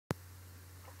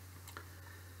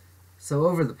So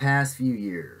over the past few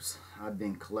years, I've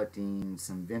been collecting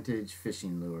some vintage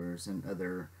fishing lures and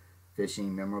other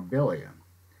fishing memorabilia.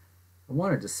 I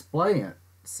want to display it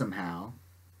somehow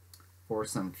for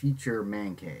some future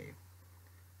man cave.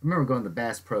 I remember going to the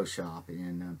Bass Pro Shop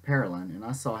in Pearland, and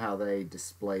I saw how they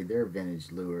displayed their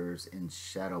vintage lures in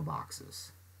shadow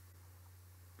boxes.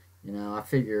 I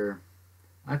figure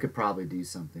I could probably do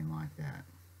something like that.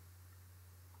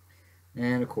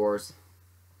 And of course,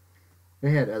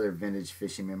 they had other vintage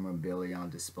fishing memorabilia on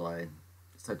display,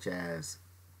 such as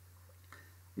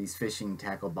these fishing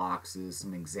tackle boxes,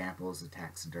 some examples of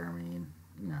taxidermy,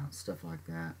 and stuff like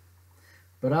that.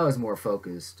 But I was more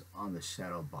focused on the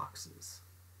shadow boxes.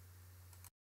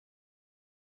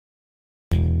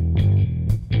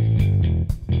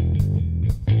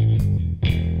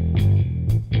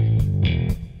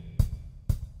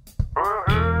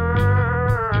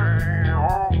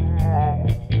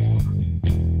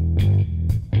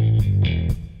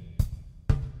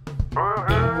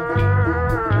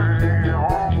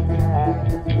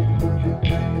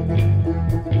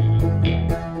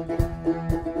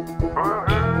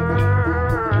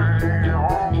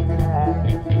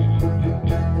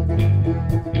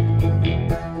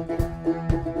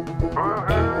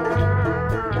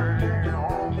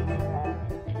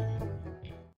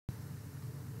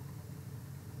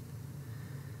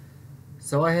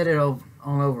 So I headed on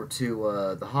over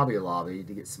to the Hobby Lobby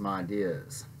to get some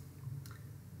ideas.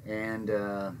 And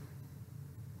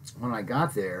when I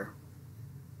got there,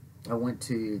 I went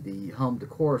to the home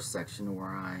decor section where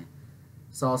I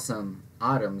saw some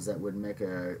items that would make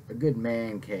a good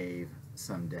man cave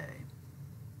someday.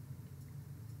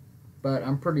 But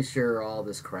I'm pretty sure all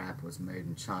this crap was made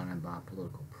in China by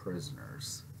political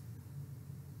prisoners.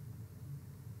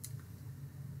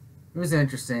 It was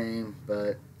interesting,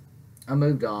 but I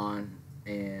moved on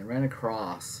and ran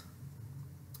across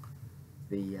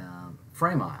the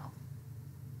frame aisle.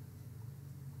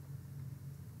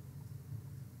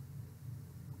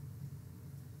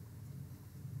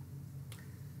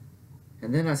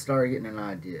 And then I started getting an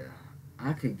idea.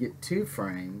 I could get two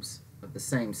frames of the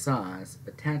same size,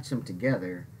 attach them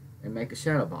together, and make a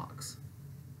shadow box.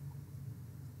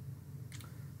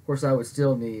 Of course, I would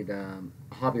still need a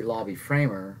Hobby Lobby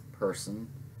framer person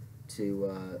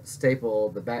to staple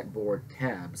the backboard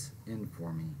tabs in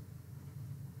for me.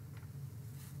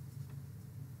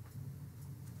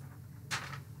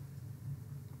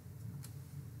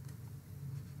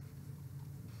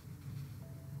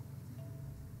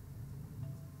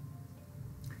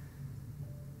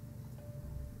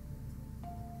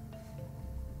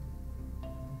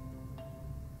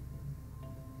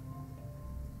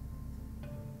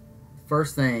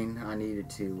 First thing I needed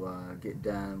to get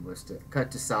done was to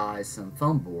cut to size some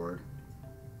foam board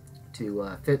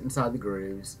to fit inside the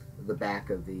grooves of the back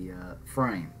of the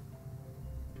frame.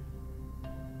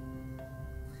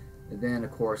 And then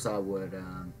of course I would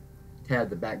tab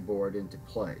the backboard into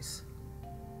place.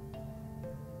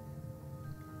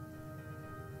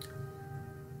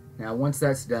 Now once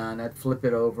that's done, I'd flip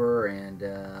it over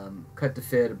and cut to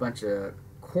fit a bunch of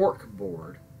cork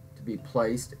board to be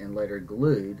placed and later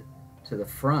glued to the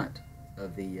front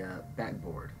of the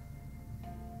backboard.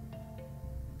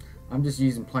 I'm just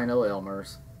using plain old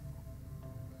Elmer's,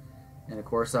 and of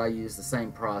course I use the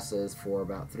same process for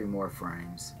about 3 more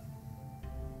frames.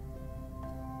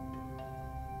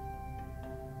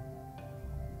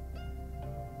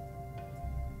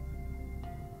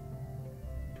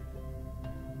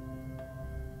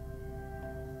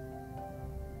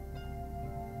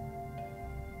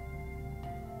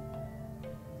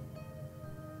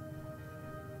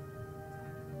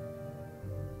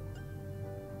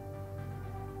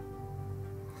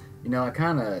 I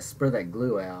kind of spread that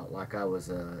glue out like I was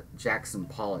a Jackson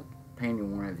Pollock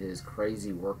painting one of his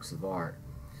crazy works of art.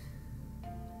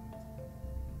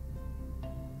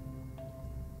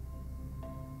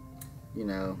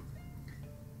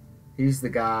 He's the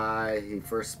guy who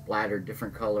first splattered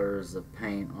different colors of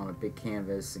paint on a big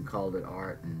canvas and called it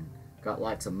art and got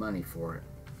lots of money for it.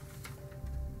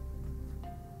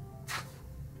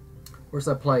 Of course,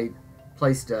 I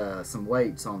placed some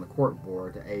weights on the cork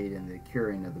board to aid in the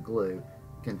curing of the glue.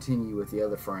 Continue with the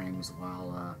other frames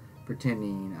while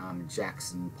pretending I'm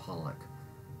Jackson Pollock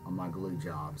on my glue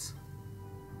jobs.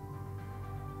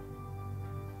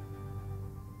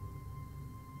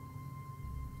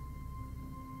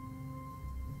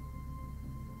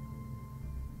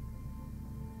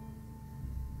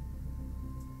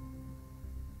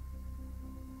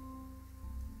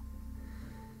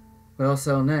 Well,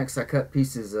 so next I cut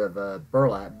pieces of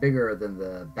burlap bigger than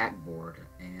the backboard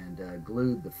and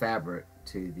glued the fabric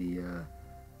to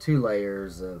 2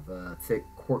 layers of thick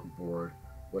cork board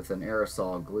with an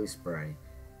aerosol glue spray.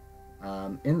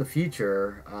 In the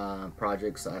future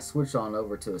projects, I switched on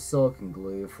over to a silicone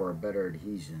glue for a better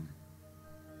adhesion.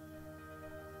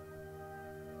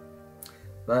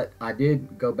 But I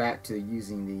did go back to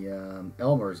using the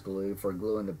Elmer's glue for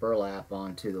gluing the burlap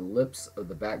onto the lips of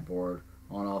the backboard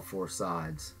on all 4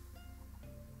 sides.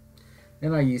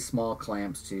 Then I used small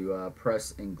clamps to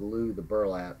press and glue the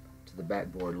burlap to the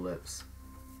backboard lips.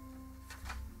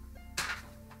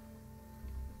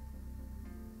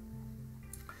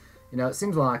 You know, it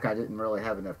seems like I didn't really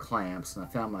have enough clamps, and I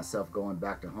found myself going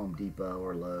back to Home Depot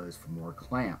or Lowe's for more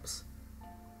clamps,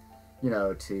 you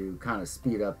know, to kind of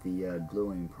speed up the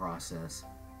gluing process.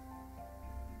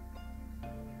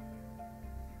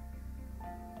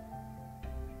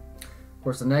 Of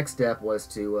course, the next step was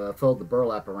to fold the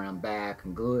burlap around back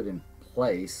and glue it in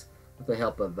place with the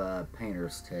help of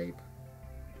painter's tape.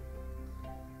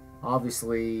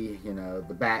 Obviously, you know,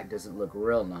 the back doesn't look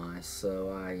real nice,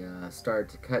 so I started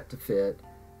to cut to fit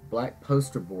black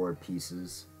poster board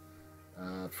pieces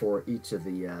for each of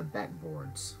the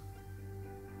backboards.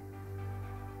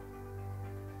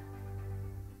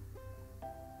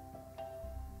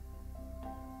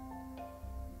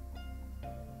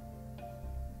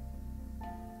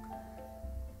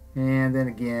 And then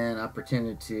again, I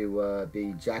pretended to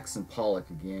be Jackson Pollock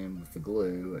again with the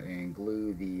glue and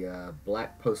glue the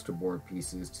black poster board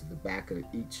pieces to the back of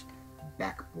each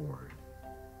backboard.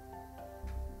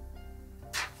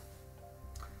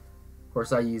 Of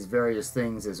course, I used various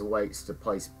things as weights to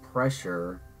place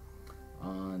pressure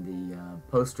on the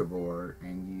poster board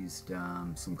and used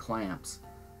some clamps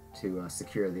to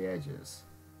secure the edges.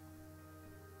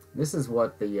 This is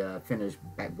what the finished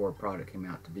backboard product came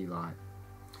out to be like.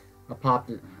 I popped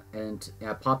it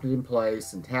in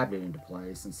place and tabbed it into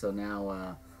place, and so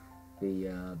now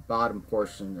the bottom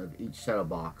portion of each shadow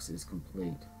box is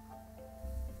complete.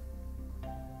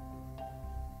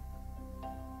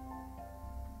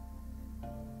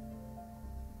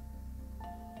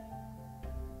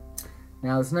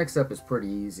 Now this next step is pretty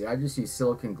easy. I just used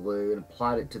silicone glue and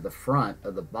applied it to the front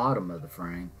of the bottom of the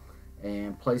frame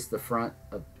and placed the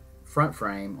front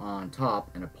frame on top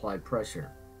and applied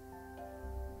pressure.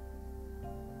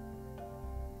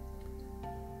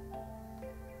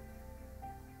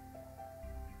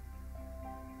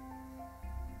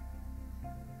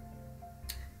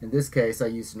 In this case, I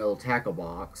used an old tackle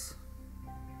box,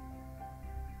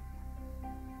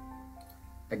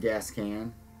 a gas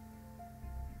can,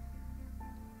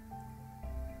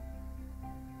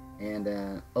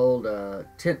 and old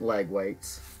tent leg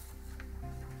weights.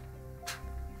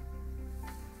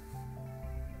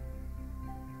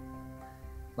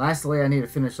 Lastly, I need to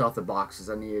finish off the boxes.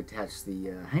 I need to attach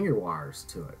the hanger wires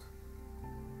to it.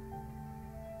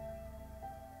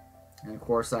 And of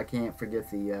course, I can't forget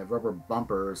the rubber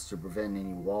bumpers to prevent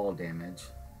any wall damage.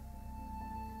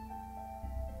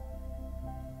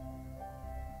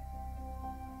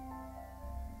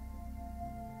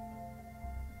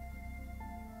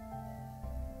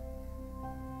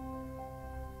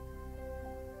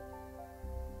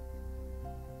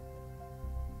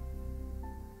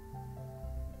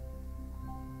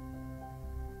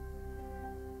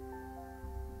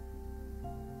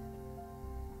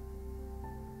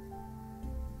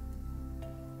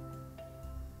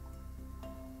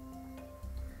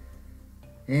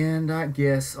 And I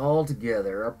guess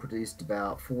altogether I produced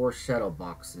about 4 shadow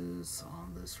boxes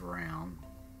on this round.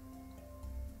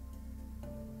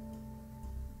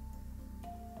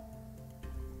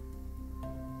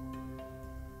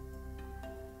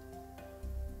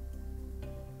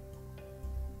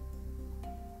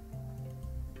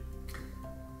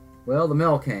 Well, the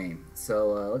mail came,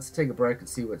 so let's take a break and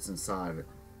see what's inside of it.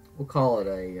 We'll call it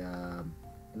an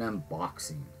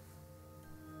unboxing.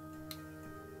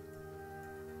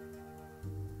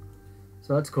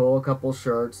 So that's cool. A couple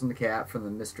shirts and the cap from the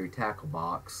Mystery Tackle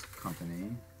Box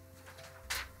Company.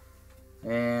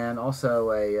 And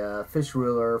also a fish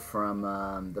ruler from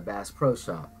the Bass Pro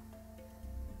Shop.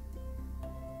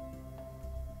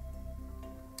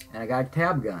 And I got a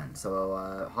tab gun,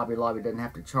 so Hobby Lobby doesn't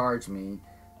have to charge me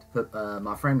to put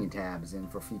my framing tabs in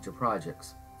for future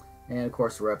projects. And of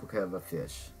course a replica of a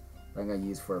fish that I'm going to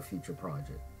use for a future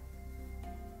project.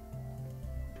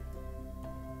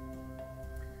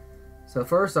 So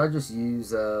first I just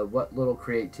use what little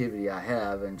creativity I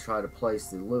have and try to place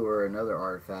the lure and other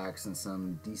artifacts in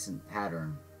some decent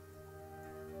pattern.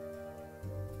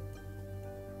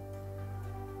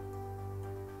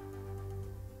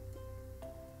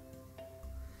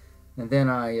 And then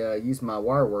I used my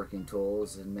wire working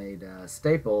tools and made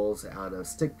staples out of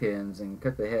stick pins and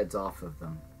cut the heads off of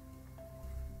them.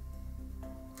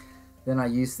 Then I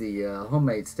used the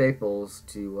homemade staples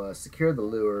to secure the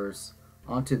lures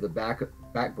onto the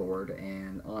backboard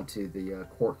and onto the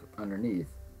cork underneath.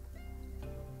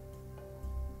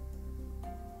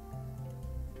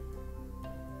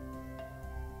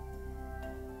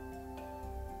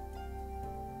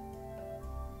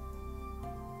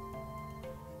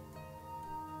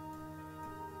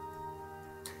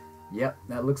 Yep,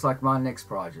 that looks like my next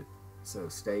project, so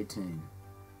stay tuned.